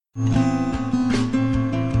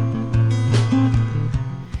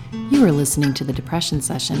You are listening to the Depression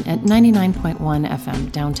Session at 99.1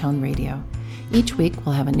 FM Downtown Radio. Each week,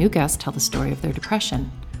 we'll have a new guest tell the story of their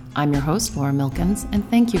depression. I'm your host, Laura Milkins, and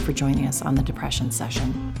thank you for joining us on the Depression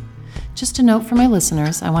Session. Just a note for my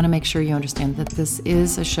listeners, I want to make sure you understand that this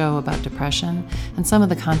is a show about depression, and some of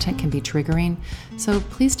the content can be triggering, so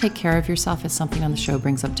please take care of yourself if something on the show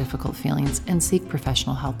brings up difficult feelings, and seek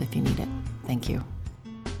professional help if you need it. Thank you.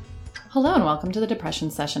 Hello and welcome to the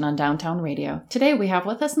Depression Session on Downtown Radio. Today we have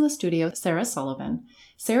with us in the studio Sarah Sullivan.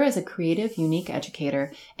 Sarah is a creative, unique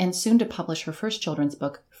educator and soon to publish her first children's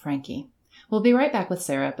book, Frankie. We'll be right back with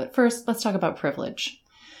Sarah, but first let's talk about privilege.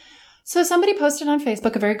 So somebody posted on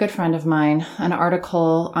Facebook, a very good friend of mine, an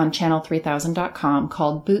article on channel3000.com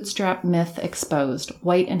called Bootstrap Myth Exposed,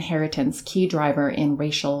 White Inheritance Key Driver in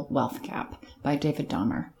Racial Wealth Gap by David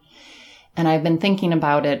Dahmer. And I've been thinking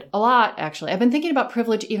about it a lot, actually. I've been thinking about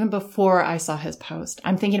privilege even before I saw his post.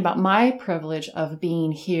 I'm thinking about my privilege of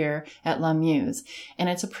being here at La Muse. And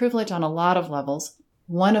it's a privilege on a lot of levels,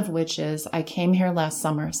 one of which is I came here last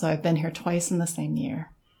summer, so I've been here twice in the same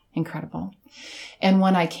year. Incredible. And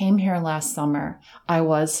when I came here last summer, I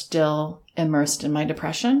was still immersed in my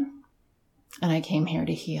depression. And I came here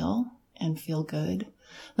to heal and feel good.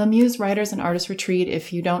 The Muse Writers and Artists Retreat,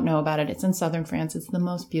 if you don't know about it, it's in southern France. It's the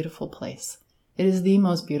most beautiful place. It is the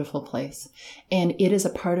most beautiful place. And it is a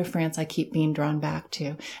part of France I keep being drawn back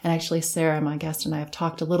to. And actually, Sarah, my guest, and I have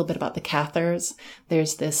talked a little bit about the Cathars.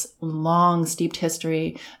 There's this long, steeped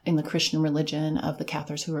history in the Christian religion of the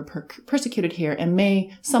Cathars who were persecuted here,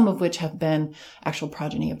 and some of which have been actual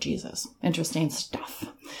progeny of Jesus. Interesting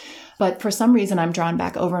stuff. But for some reason, I'm drawn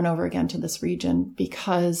back over and over again to this region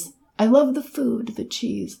because I love the food, the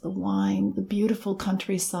cheese, the wine, the beautiful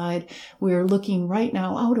countryside. We're looking right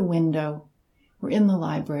now out a window. We're in the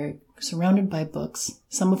library, surrounded by books,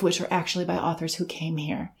 some of which are actually by authors who came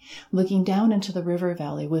here, looking down into the river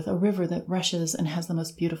valley with a river that rushes and has the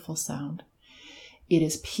most beautiful sound. It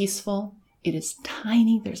is peaceful. It is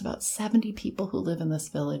tiny. There's about 70 people who live in this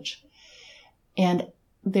village. And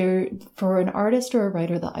for an artist or a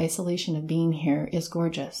writer, the isolation of being here is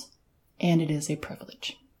gorgeous. And it is a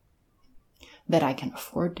privilege. That I can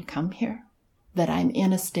afford to come here, that I'm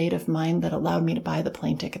in a state of mind that allowed me to buy the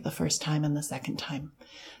plane ticket the first time and the second time,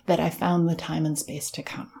 that I found the time and space to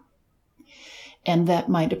come, and that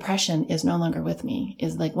my depression is no longer with me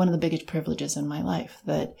is like one of the biggest privileges in my life,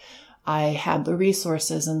 that I had the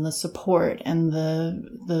resources and the support and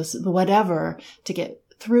the whatever to get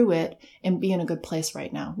through it and be in a good place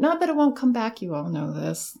right now. Not that it won't come back. You all know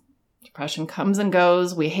this. Depression comes and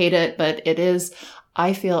goes. We hate it, but it is,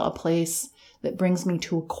 I feel, a place that brings me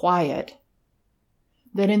to a quiet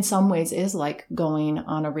that in some ways is like going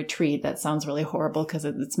on a retreat. That sounds really horrible because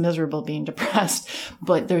it's miserable being depressed,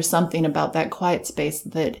 but there's something about that quiet space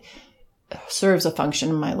that serves a function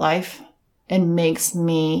in my life and makes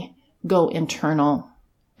me go internal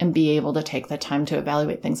and be able to take the time to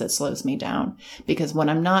evaluate things that slows me down. Because when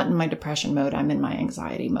I'm not in my depression mode, I'm in my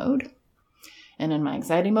anxiety mode. And in my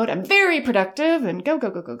anxiety mode, I'm very productive and go,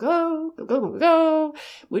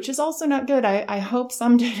 which is also not good. I hope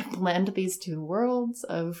someday to blend these two worlds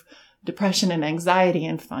of depression and anxiety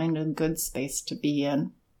and find a good space to be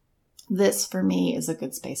in. This, for me, is a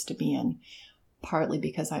good space to be in, partly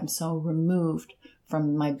because I'm so removed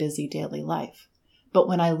from my busy daily life. But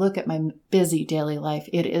when I look at my busy daily life,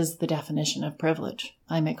 it is the definition of privilege.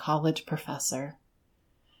 I'm a college professor.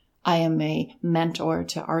 I am a mentor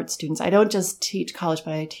to art students. I don't just teach college,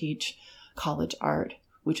 but I teach college art,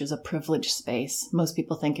 which is a privileged space. Most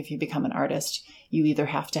people think if you become an artist, you either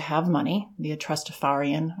have to have money, be a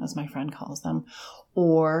trustafarian, as my friend calls them,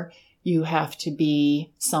 or you have to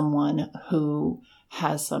be someone who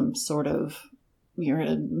has some sort of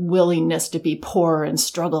willingness to be poor and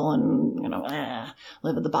struggle and,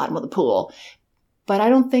 live at the bottom of the pool. But I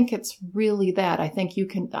don't think it's really that. I think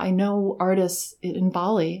I know artists in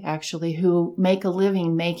Bali, actually, who make a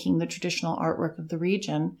living making the traditional artwork of the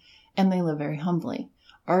region, and they live very humbly.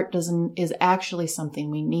 Art is actually something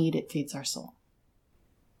we need. It feeds our soul.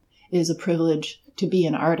 It is a privilege to be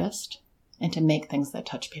an artist and to make things that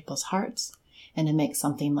touch people's hearts and to make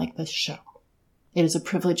something like this show. It is a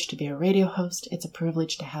privilege to be a radio host. It's a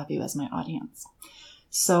privilege to have you as my audience.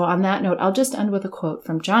 So on that note, I'll just end with a quote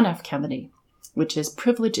from John F. Kennedy, which is,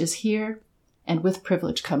 "Privilege is here, and with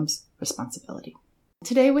privilege comes responsibility."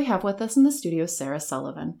 Today we have with us in the studio Sarah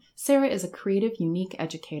Sullivan. Sarah is a creative, unique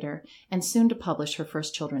educator and soon to publish her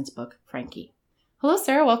first children's book, Frankie. Hello,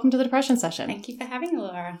 Sarah. Welcome to the Depression Session. Thank you for having me,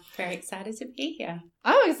 Laura. Very excited to be here.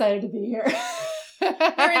 I'm excited to be here. We're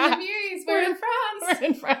in the Muse. We're in France. We're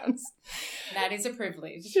in France. That is a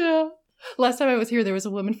privilege. Yeah. Last time I was here, there was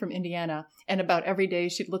a woman from Indiana, and about every day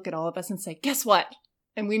she'd look at all of us and say, "Guess what?"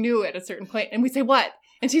 And we knew at a certain point, and we'd say, "What?"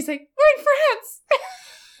 And she'd say, "We're in France."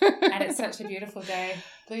 And it's such a beautiful day.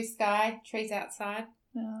 Blue sky, trees outside.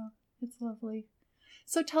 Yeah, it's lovely.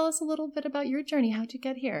 So tell us a little bit about your journey. How'd you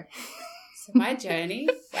get here? So my journey,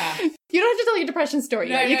 wow. You don't have to tell your depression story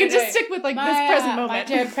yet. You can just stick with this present moment.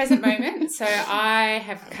 My present moment. So I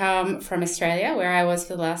have come from Australia, where I was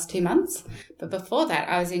for the last 2 months. But before that,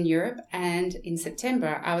 I was in Europe, and in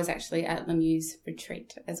September, I was actually at Lemieux's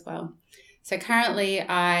retreat as well. So currently,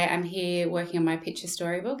 I am here working on my picture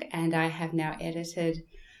storybook, and I have now edited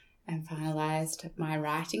and finalised my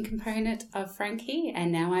writing component of Frankie,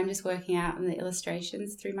 and now I'm just working out on the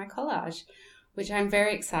illustrations through my collage, which I'm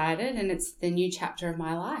very excited, and it's the new chapter of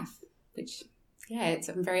my life, which,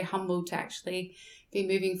 I'm very humbled to actually be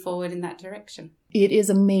moving forward in that direction. It is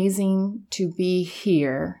amazing to be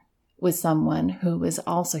here with someone who was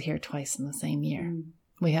also here twice in the same year. Mm.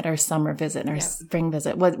 We had our summer visit and our spring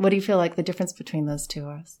visit. What do you feel like the difference between those two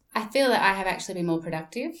is? I feel that I have actually been more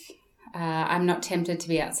productive. I'm not tempted to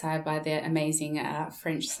be outside by the amazing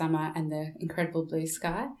French summer and the incredible blue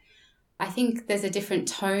sky. I think there's a different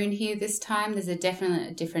tone here this time. There's definitely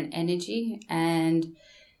a different energy, and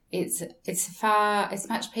it's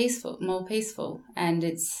much more peaceful, and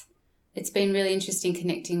it's been really interesting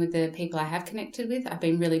connecting with the people I have connected with. I've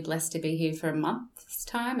been really blessed to be here for a month's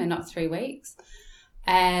time and not 3 weeks,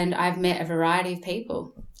 and I've met a variety of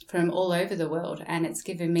people from all over the world, and it's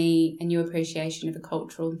given me a new appreciation of a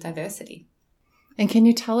cultural diversity. And can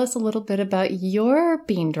you tell us a little bit about your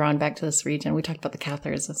being drawn back to this region? We talked about the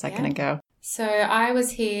Cathars a second ago. So I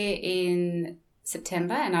was here in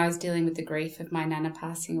September, and I was dealing with the grief of my nana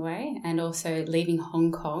passing away and also leaving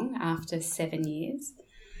Hong Kong after 7 years.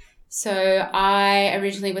 So I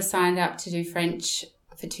originally was signed up to do French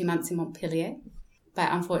for 2 months in Montpellier,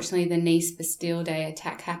 but unfortunately the Nice Bastille Day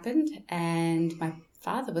attack happened, and my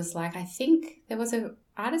father was like, "I think there was an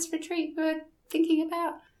artist retreat we were thinking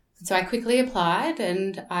about." So I quickly applied,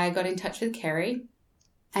 and I got in touch with Kerry,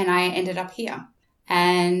 and I ended up here.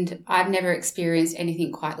 And I've never experienced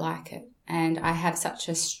anything quite like it. And I have such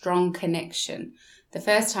a strong connection. The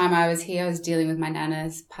first time I was here, I was dealing with my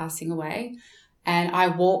nana's passing away, and I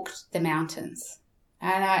walked the mountains.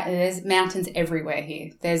 And there's mountains everywhere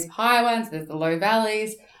here. There's high ones, there's the low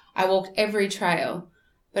valleys. I walked every trail.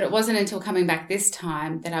 But it wasn't until coming back this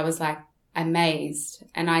time that I was like amazed.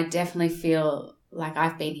 And I definitely feel like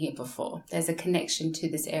I've been here before. There's a connection to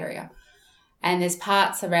this area. And there's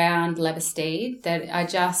parts around La Bastide that are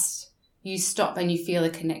just, you stop and you feel a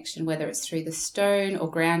connection, whether it's through the stone or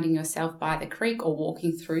grounding yourself by the creek or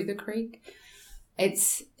walking through the creek.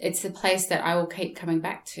 It's a place that I will keep coming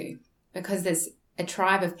back to, because there's a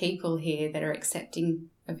tribe of people here that are accepting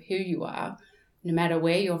of who you are, no matter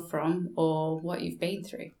where you're from or what you've been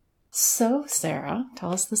through. So, Sarah,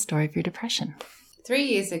 tell us the story of your depression. 3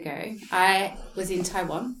 years ago, I was in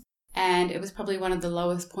Taiwan, and it was probably one of the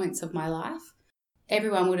lowest points of my life.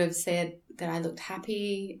 Everyone would have said that I looked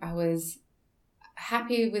happy. I was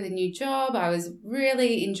happy with a new job. I was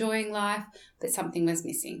really enjoying life, but something was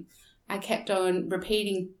missing. I kept on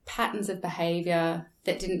repeating patterns of behaviour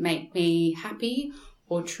that didn't make me happy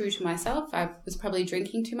or true to myself. I was probably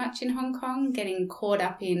drinking too much in Hong Kong, getting caught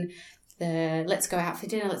up in the let's go out for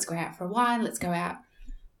dinner, let's go out for a wine, let's go out,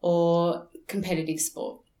 or competitive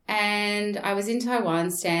sport. And I was in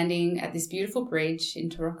Taiwan standing at this beautiful bridge in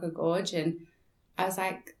Taroko Gorge, and I was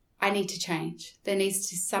like, I need to change.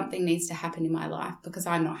 Something needs to happen in my life because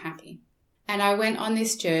I'm not happy. And I went on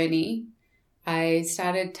this journey. I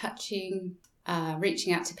started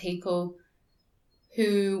reaching out to people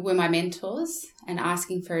who were my mentors and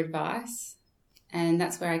asking for advice. And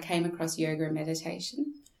that's where I came across yoga and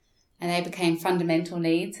meditation. And they became fundamental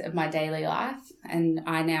needs of my daily life. And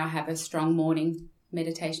I now have a strong morning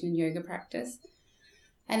meditation and yoga practice.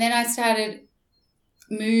 And then I started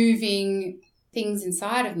moving things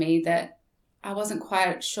inside of me that I wasn't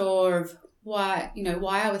quite sure of why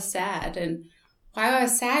I was sad, and why I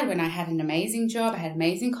was sad when I had an amazing job, I had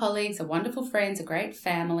amazing colleagues, a wonderful friends, a great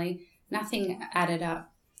family. Nothing added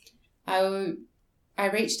up. I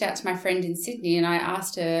reached out to my friend in Sydney and I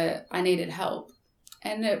asked her I needed help.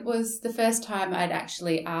 And it was the first time I'd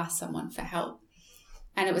actually asked someone for help.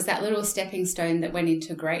 And it was that little stepping stone that went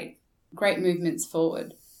into great movements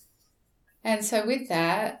forward. And so with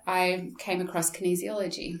that, I came across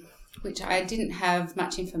kinesiology, which I didn't have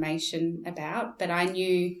much information about, but I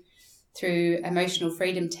knew through emotional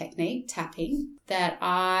freedom technique, tapping, that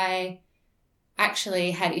I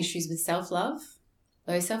actually had issues with self-love,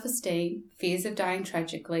 low self-esteem, fears of dying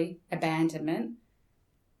tragically, abandonment,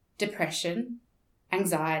 depression,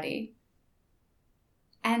 anxiety,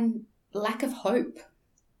 and lack of hope.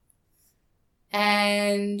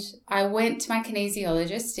 And I went to my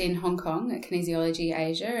kinesiologist in Hong Kong at Kinesiology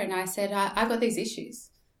Asia, and I said, I've got these issues.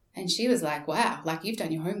 And she was like, wow, like you've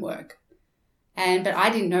done your homework. But I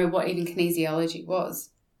didn't know what even kinesiology was.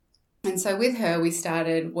 And so with her, we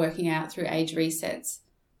started working out through age resets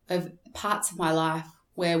of parts of my life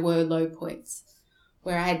where were low points,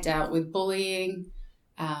 where I had dealt with bullying,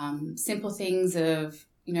 simple things of,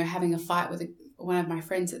 having a fight with one of my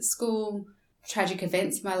friends at school, tragic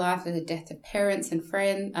events in my life, the death of parents and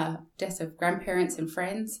death of grandparents and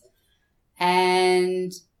friends,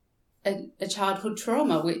 and a childhood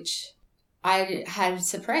trauma which I had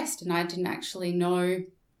suppressed and I didn't actually know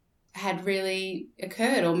had really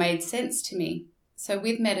occurred or made sense to me. So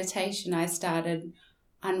with meditation, I started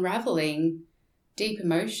unraveling deep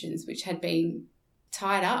emotions which had been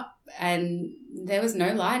tied up, and there was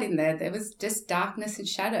no light in there. There was just darkness and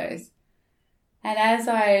shadows. And as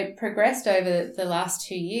I progressed over the last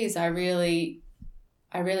 2 years, I really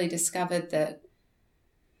discovered that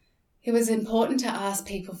it was important to ask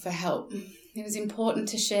people for help. It was important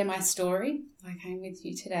to share my story, like I'm with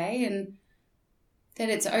you today, and that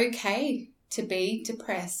it's okay to be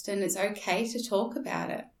depressed and it's okay to talk about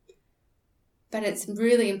it. But it's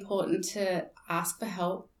really important to ask for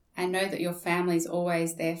help and know that your family is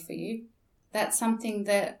always there for you. That's something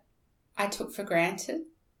that I took for granted.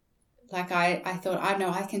 Like I thought, I know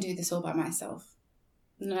I can do this all by myself.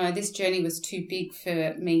 No, this journey was too big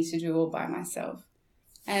for me to do all by myself.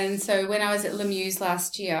 And so when I was at Lemieux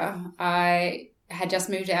last year, I had just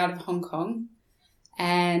moved out of Hong Kong,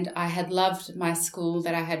 and I had loved my school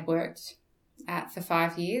that I had worked at for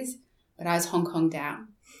 5 years, but I was Hong Kong down.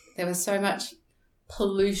 There was so much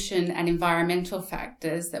pollution and environmental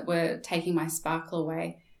factors that were taking my sparkle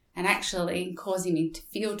away and actually causing me to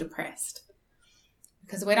feel depressed.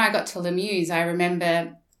 Because when I got to Lemieux, I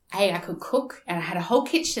remember, I could cook and I had a whole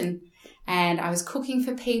kitchen and I was cooking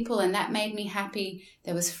for people and that made me happy.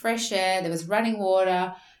 There was fresh air, there was running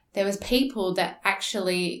water, there was people that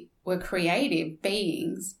actually were creative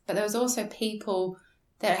beings, but there was also people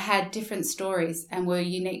that had different stories and were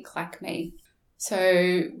unique like me.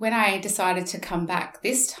 So when I decided to come back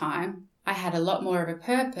this time, I had a lot more of a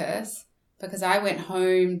purpose because I went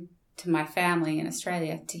home to my family in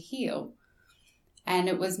Australia to heal. And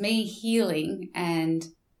it was me healing and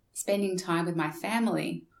spending time with my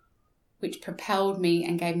family which propelled me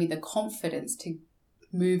and gave me the confidence to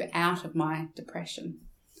move out of my depression.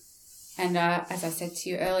 And as I said to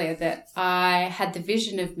you earlier, that I had the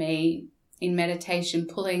vision of me in meditation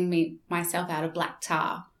pulling myself out of black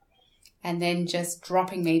tar and then just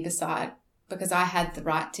dropping me beside, because I had the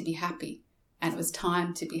right to be happy and it was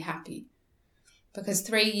time to be happy. Because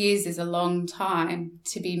 3 years is a long time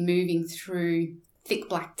to be moving through thick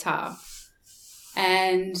black tar.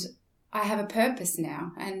 And I have a purpose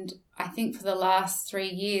now. And I think for the last 3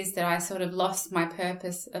 years that I sort of lost my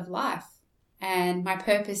purpose of life. And my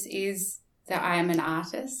purpose is that I am an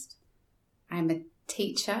artist. I'm a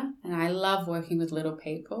teacher and I love working with little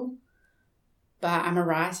people. But I'm a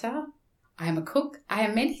writer. I'm a cook. I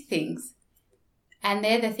am many things. And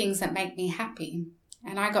they're the things that make me happy.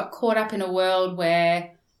 And I got caught up in a world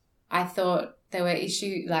where I thought there were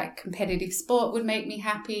issues like competitive sport would make me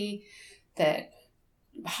happy, that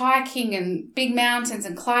hiking and big mountains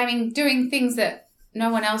and climbing, doing things that no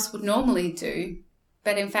one else would normally do.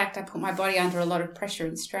 But in fact, I put my body under a lot of pressure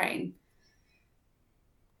and strain.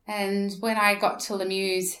 And when I got to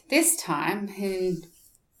Lemieux this time,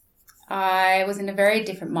 I was in a very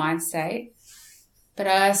different mind state. But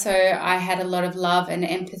I had a lot of love and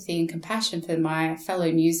empathy and compassion for my fellow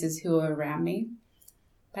muses who were around me.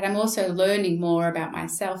 But I'm also learning more about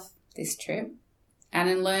myself this trip. And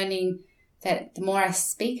in learning that the more I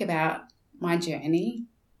speak about my journey,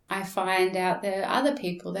 I find out there are other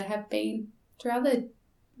people that have been through other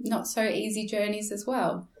not so easy journeys as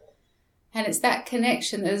well. And it's that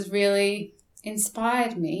connection that has really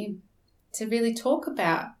inspired me to really talk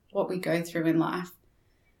about what we go through in life.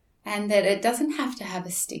 And that it doesn't have to have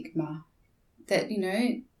a stigma. That,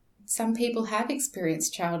 some people have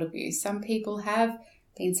experienced child abuse. Some people have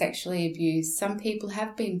been sexually abused. Some people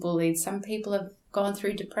have been bullied. Some people have gone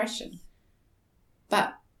through depression.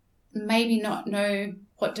 But maybe not know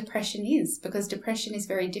what depression is, because depression is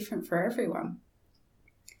very different for everyone.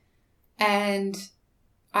 And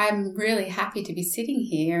I'm really happy to be sitting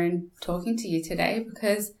here and talking to you today,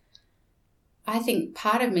 because I think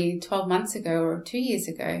part of me 12 months ago or 2 years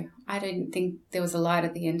ago, I didn't think there was a light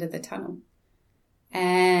at the end of the tunnel.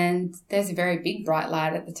 And there's a very big bright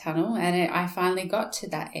light at the tunnel, and I finally got to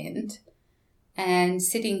that end. And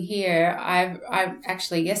sitting here, I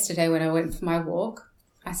actually yesterday when I went for my walk,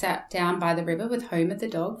 I sat down by the river with Homer, the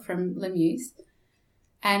dog from Lemieux,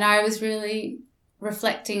 and I was really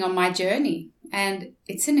reflecting on my journey. And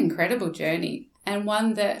it's an incredible journey, and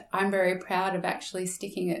one that I'm very proud of actually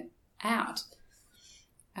sticking it out.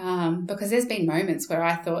 Because there's been moments where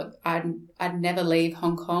I thought I'd never leave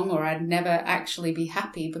Hong Kong, or I'd never actually be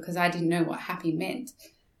happy, because I didn't know what happy meant.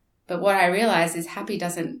 But what I realized is happy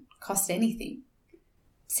doesn't cost anything.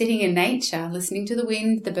 Sitting in nature, listening to the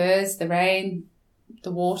wind, the birds, the rain,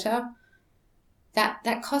 the water,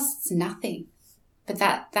 that costs nothing. But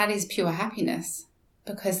that is pure happiness,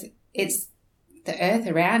 because it's the earth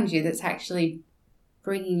around you that's actually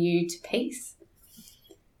bringing you to peace.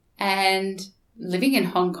 And living in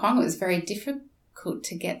Hong Kong, it was very difficult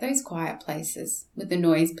to get those quiet places with the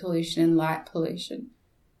noise pollution and light pollution.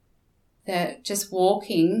 That just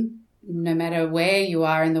walking, no matter where you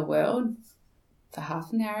are in the world, for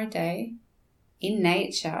half an hour a day in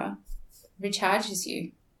nature recharges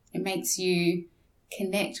you. It makes you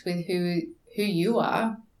connect with who you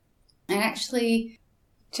are, and actually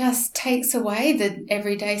just takes away the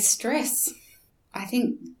everyday stress. I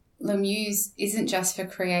think Lemieux isn't just for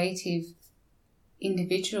creative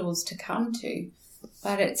individuals to come to,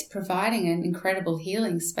 but it's providing an incredible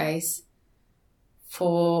healing space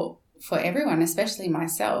for everyone, especially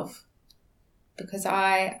myself, because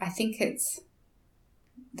I think it's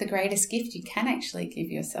the greatest gift you can actually give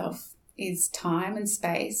yourself is time and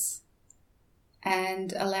space,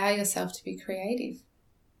 and allow yourself to be creative.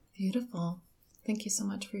 Beautiful. Thank you so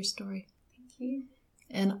much for your story. Thank you.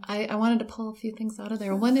 And I wanted to pull a few things out of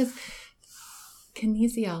there. One is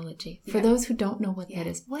kinesiology. For those who don't know what that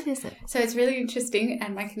is, what is it? So it's really interesting,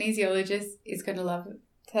 and my kinesiologist is going to love it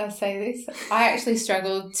to say this. I actually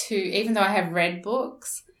struggled to, even though I have read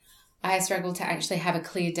books, I struggled to actually have a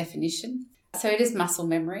clear definition. So it is muscle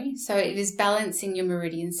memory. So it is balancing your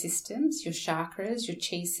meridian systems, your chakras, your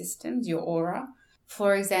chi systems, your aura.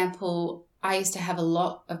 For example, I used to have a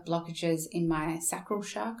lot of blockages in my sacral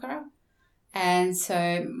chakra. And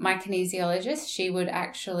so my kinesiologist, she would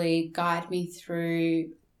actually guide me through,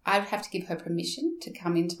 I'd have to give her permission to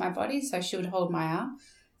come into my body. So she would hold my arm.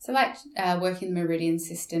 So like working the meridian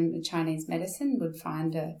system in Chinese medicine would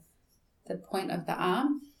find the point of the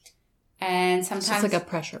arm. And sometimes it's just like a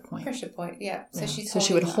pressure point. Pressure point, yeah. So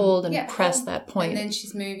she would hold and press that point. And then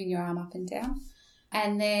she's moving your arm up and down.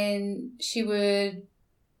 And then she would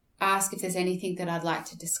ask if there's anything that I'd like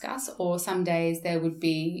to discuss, or some days there would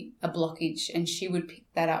be a blockage, and she would pick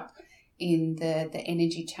that up in the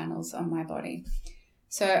energy channels on my body.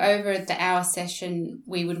 So over the hour session,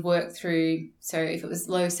 we would work through, so if it was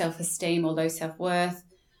low self-esteem or low self-worth,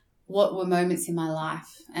 what were moments in my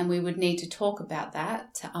life? And we would need to talk about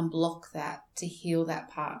that, to unblock that, to heal that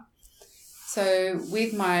part. So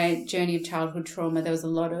with my journey of childhood trauma, there was a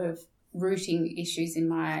lot of rooting issues in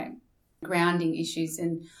my grounding issues,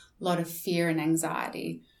 and a lot of fear and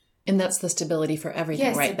anxiety. And that's the stability for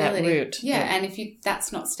everything, right? Stability. That root. Yeah, and if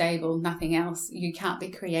that's not stable, nothing else. You can't be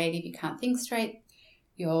creative, you can't think straight,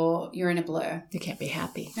 you're in a blur. You can't be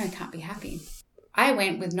happy. No, you can't be happy. I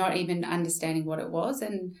went with not even understanding what it was,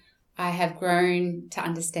 and I have grown to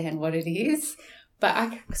understand what it is, but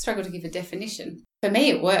I struggle to give a definition. For me,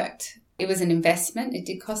 it worked. It was an investment. It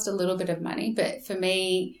did cost a little bit of money, but for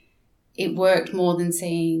me, it worked more than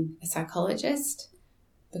seeing a psychologist,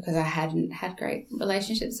 because I hadn't had great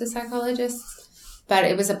relationships with psychologists. But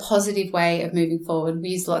it was a positive way of moving forward. We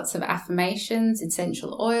used lots of affirmations,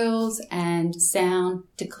 essential oils, and sound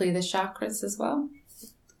to clear the chakras as well.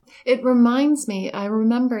 It reminds me, I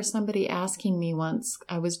remember somebody asking me once,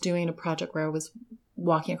 I was doing a project where I was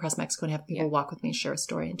walking across Mexico and have people walk with me, share a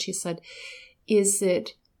story. And she said, is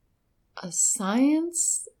it a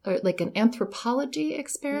science or like an anthropology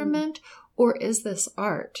experiment, or is this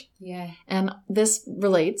art? Yeah. And this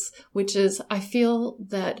relates, which is, I feel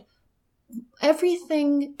that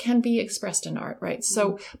everything can be expressed in art, right?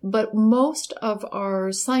 So, but most of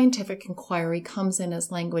our scientific inquiry comes in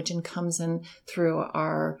as language and comes in through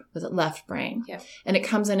our, left brain. Yeah. And it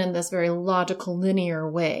comes in this very logical, linear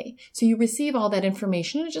way. So you receive all that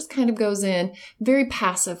information and it just kind of goes in very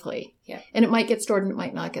passively. Yeah. And it might get stored and it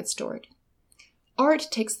might not get stored. Art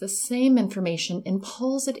takes the same information and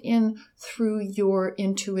pulls it in through your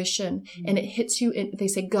intuition, and it hits you in, they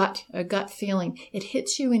say a gut feeling. It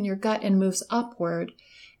hits you in your gut and moves upward,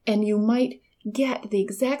 and you might get the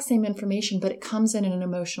exact same information, but it comes in an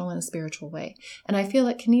emotional and a spiritual way. And I feel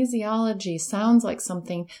like kinesiology sounds like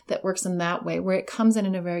something that works in that way, where it comes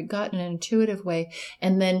in a very gut and an intuitive way,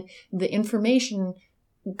 and then the information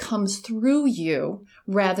comes through you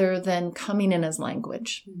rather than coming in as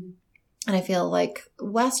language. Mm-hmm. And I feel like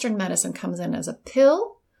Western medicine comes in as a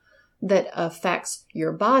pill that affects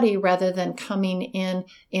your body rather than coming in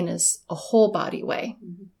a whole body way.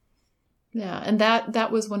 Mm-hmm. Yeah, and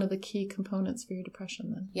that was one of the key components for your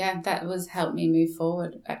depression then. Yeah, that was helped me move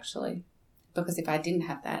forward, actually. Because if I didn't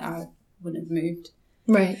have that, I wouldn't have moved.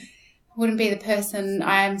 Right. I wouldn't be the person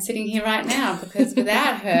I am sitting here right now, because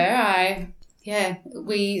without her,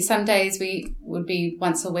 some days we would be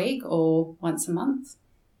once a week or once a month,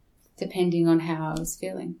 depending on how I was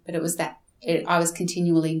feeling. But it was I was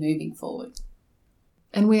continually moving forward.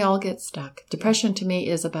 And we all get stuck. Depression to me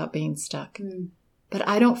is about being stuck. Mm. But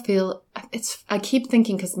I don't feel, I keep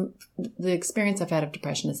thinking, because the experience I've had of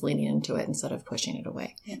depression is leaning into it instead of pushing it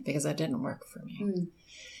away, because that didn't work for me. Mm.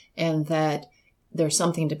 And that there's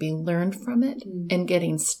something to be learned from it, and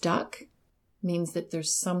getting stuck means that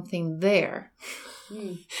there's something there.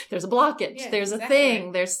 Mm. There's a blockage, there's a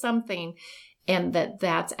thing, there's something, and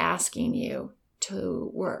that's asking you to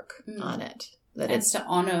work on it. It's to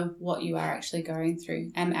honor what you are actually going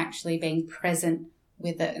through and actually being present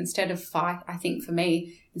with it instead of I think for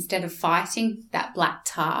me, instead of fighting that black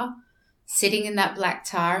tar, sitting in that black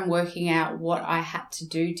tar and working out what I had to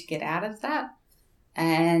do to get out of that.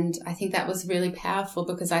 And I think that was really powerful,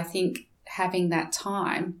 because I think having that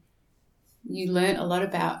time, I learned a lot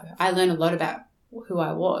about who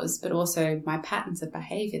I was, but also my patterns of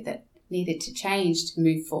behavior that needed to change to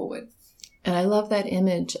move forward. And I love that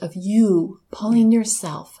image of you pulling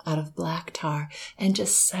yourself out of black tar and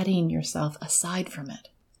just setting yourself aside from it.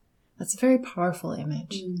 That's a very powerful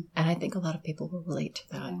image. Mm. And I think a lot of people will relate to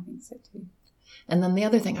that. Yeah, I think so too. And then the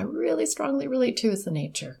other thing I really strongly relate to is the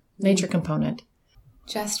nature component.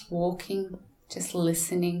 Just walking, just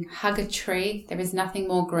listening, hug a tree. There is nothing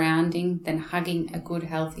more grounding than hugging a good,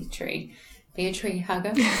 healthy tree. Be a tree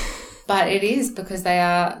hugger. But it is, because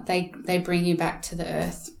they bring you back to the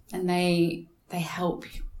earth. And they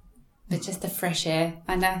help you with just the fresh air.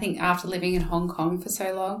 And I think after living in Hong Kong for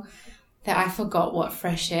so long, that I forgot what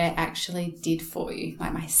fresh air actually did for you.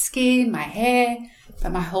 Like my skin, my hair,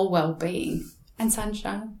 but my whole well-being. And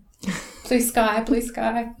sunshine. Blue sky, blue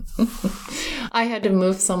sky. I had to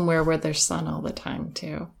move somewhere where there's sun all the time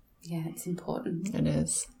too. Yeah, it's important. It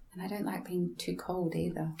is. And I don't like being too cold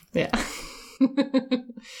either. Yeah.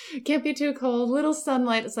 Can't be too cold. Little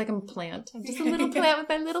sunlight. It's like I'm a plant. I'm just a little plant with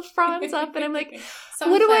my little fronds up, and I'm like,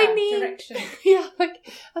 what do I need? Direction. Yeah, like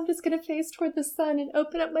I'm just gonna face toward the sun and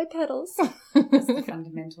open up my petals. That's the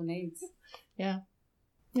fundamental needs. Yeah,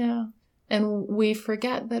 yeah. And we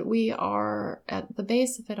forget that we are at the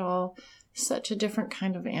base of it all such a different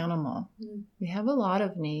kind of animal. Mm. We have a lot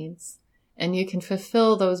of needs, and you can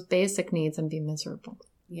fulfill those basic needs and be miserable.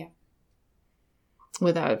 Yeah.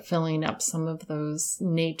 Without filling up some of those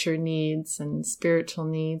nature needs and spiritual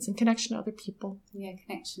needs and connection to other people. Yeah,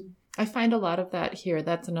 connection. I find a lot of that here.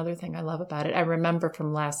 That's another thing I love about it. I remember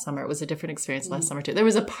from last summer, it was a different experience last summer too. There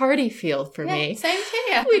was a party feel for me. Same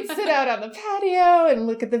here. We'd sit out on the patio and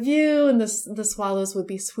look at the view, and the swallows would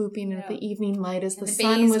be swooping into the evening light as the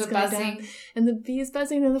sun was going down. And the bees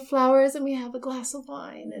buzzing and the flowers, and we have a glass of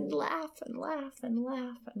wine and laugh and laugh and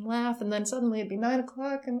laugh and laugh. And then suddenly it'd be 9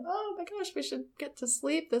 o'clock and, oh my gosh, we should get to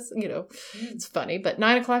sleep. It's funny, but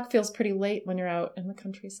 9 o'clock feels pretty late when you're out in the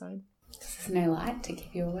countryside. There's no light to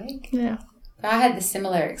keep you awake. Yeah. I had the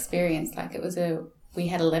similar experience. Like we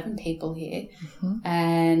had 11 people here,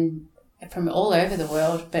 and from all over the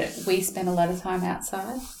world, but we spent a lot of time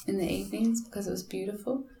outside in the evenings because it was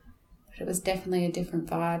beautiful. But it was definitely a different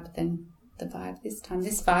vibe than the vibe this time.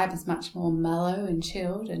 This vibe is much more mellow and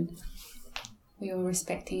chilled, and we were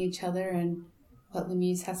respecting each other and what the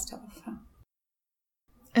muse has to offer.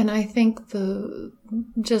 And I think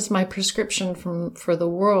just my prescription for the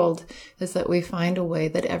world is that we find a way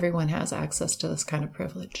that everyone has access to this kind of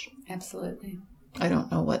privilege. Absolutely. I don't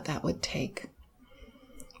know what that would take,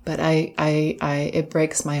 but it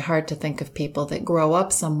breaks my heart to think of people that grow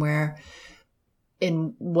up somewhere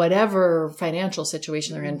in whatever financial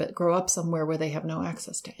situation they're in, but grow up somewhere where they have no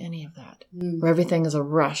access to any of that, where everything is a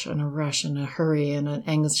rush and a hurry and an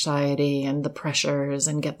anxiety and the pressures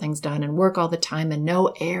and get things done and work all the time and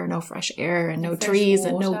no air, no fresh air and no trees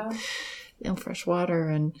and no fresh water.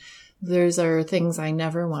 And those are things I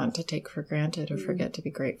never want to take for granted or forget to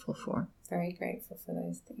be grateful for. Very grateful for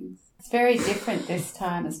those things. It's very different this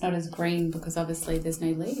time. It's not as green because obviously there's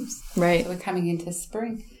no leaves. Right. So we're coming into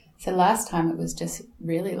spring. So last time it was just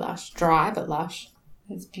really lush, dry but lush.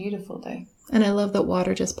 It's beautiful though. And I love that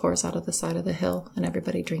water just pours out of the side of the hill and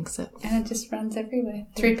everybody drinks it. And it just runs everywhere,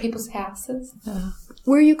 through people's houses.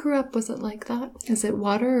 Where you grew up, was it like that? Is it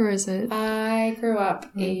water or is it? I grew up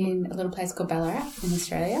in a little place called Ballarat in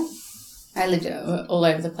Australia. I lived all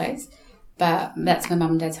over the place. But that's where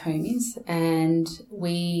Mum and Dad's home is. And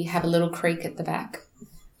we have a little creek at the back.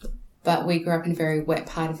 But we grew up in a very wet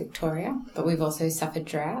part of Victoria, but we've also suffered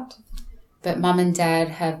drought. But Mum and Dad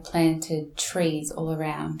have planted trees all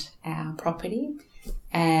around our property,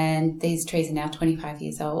 and these trees are now 25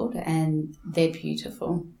 years old, and they're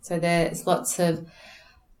beautiful. So there's lots of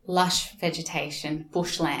lush vegetation,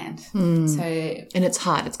 bushland. So, and it's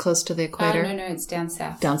hot. It's close to the equator. No, it's down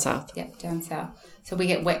south. Down south. Yep, down south. So we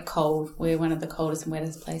get wet cold. We're one of the coldest and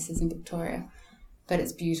wettest places in Victoria, but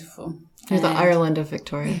it's beautiful. You're the Ireland of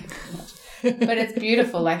Victoria. But it's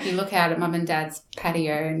beautiful. Like, you look out at Mum and Dad's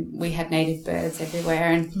patio and we have native birds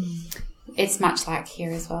everywhere, and it's much like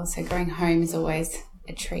here as well. So going home is always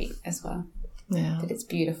a treat as well. Yeah. But it's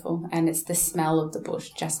beautiful, and it's the smell of the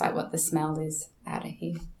bush, just like what the smell is out of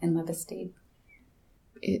here in Leversteed.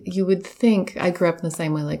 You would think, I grew up in the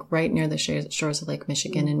same way, like right near the shores of Lake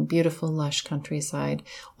Michigan, in beautiful, lush countryside,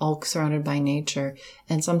 all surrounded by nature.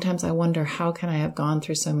 And sometimes I wonder, how can I have gone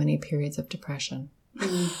through so many periods of depression?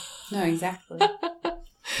 No, exactly.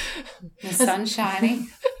 The sun's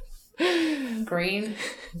shining. Green.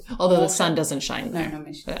 Although the sun doesn't shine. No,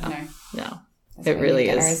 Michigan. No. That's it really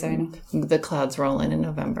is. Arizona. The clouds roll in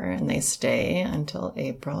November and they stay until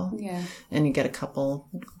April. Yeah. And you get a couple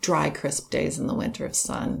dry, crisp days in the winter of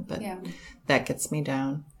sun. But that gets me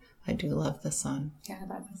down. I do love the sun. Yeah, I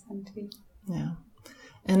like the sun too. Yeah.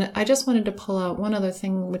 And I just wanted to pull out one other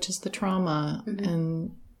thing, which is the trauma.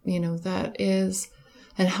 And, that is,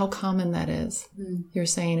 and how common that is. You're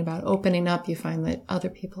saying about opening up, you find that other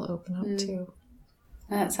people open up too.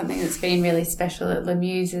 And that's something that's been really special at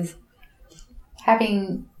Lemuse, is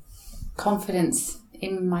having confidence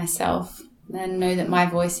in myself and know that my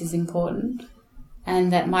voice is important,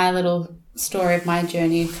 and that my little story of my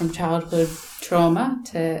journey from childhood trauma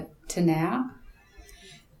to now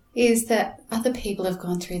is that other people have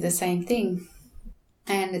gone through the same thing.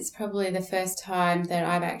 And it's probably the first time that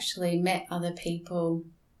I've actually met other people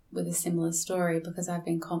with a similar story, because I've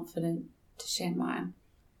been confident to share mine.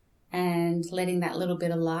 And letting that little bit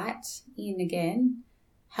of light in again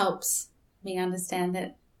helps me understand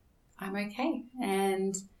that I'm okay,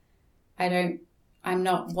 and I'm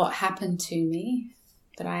not what happened to me,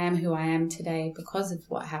 but I am who I am today because of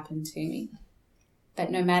what happened to me. But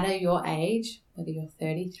no matter your age, whether you're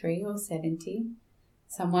 33 or 70,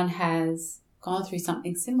 someone has gone through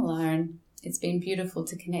something similar, and it's been beautiful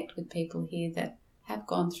to connect with people here that have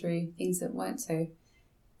gone through things that weren't so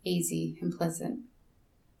easy and pleasant.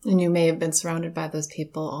 And you may have been surrounded by those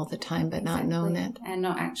people all the time, but not known it. And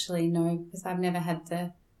not actually know, because I've never had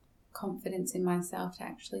the confidence in myself to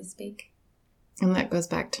actually speak. And that goes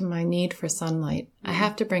back to my need for sunlight. I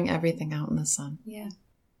have to bring everything out in the sun. Yeah.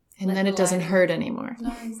 And then it doesn't hurt anymore.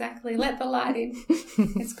 No, exactly. Let the light in.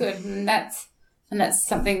 It's good. And that's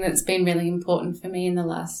something that's been really important for me in the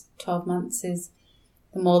last 12 months, is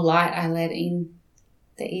the more light I let in,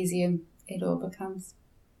 the easier it all becomes.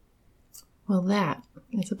 Well, that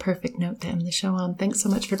is a perfect note to end the show on. Thanks so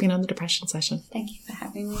much for being on the Depression Session. Thank you for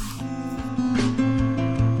having me.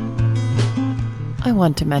 I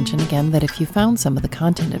want to mention again that if you found some of the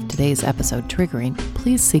content of today's episode triggering,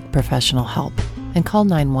 please seek professional help and call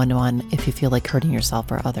 911 if you feel like hurting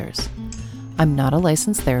yourself or others. I'm not a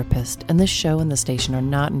licensed therapist, and this show and the station are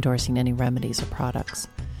not endorsing any remedies or products.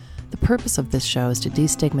 The purpose of this show is to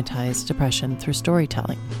destigmatize depression through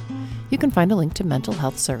storytelling. You can find a link to mental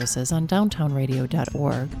health services on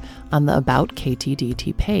downtownradio.org on the About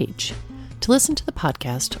KTDT page. To listen to the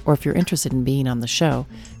podcast, or if you're interested in being on the show,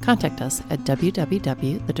 contact us at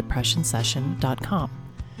www.thedepressionsession.com.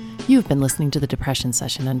 You've been listening to The Depression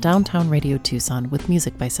Session on Downtown Radio Tucson with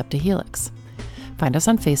music by Septahelix. Find us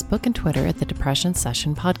on Facebook and Twitter at The Depression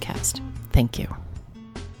Session Podcast. Thank you.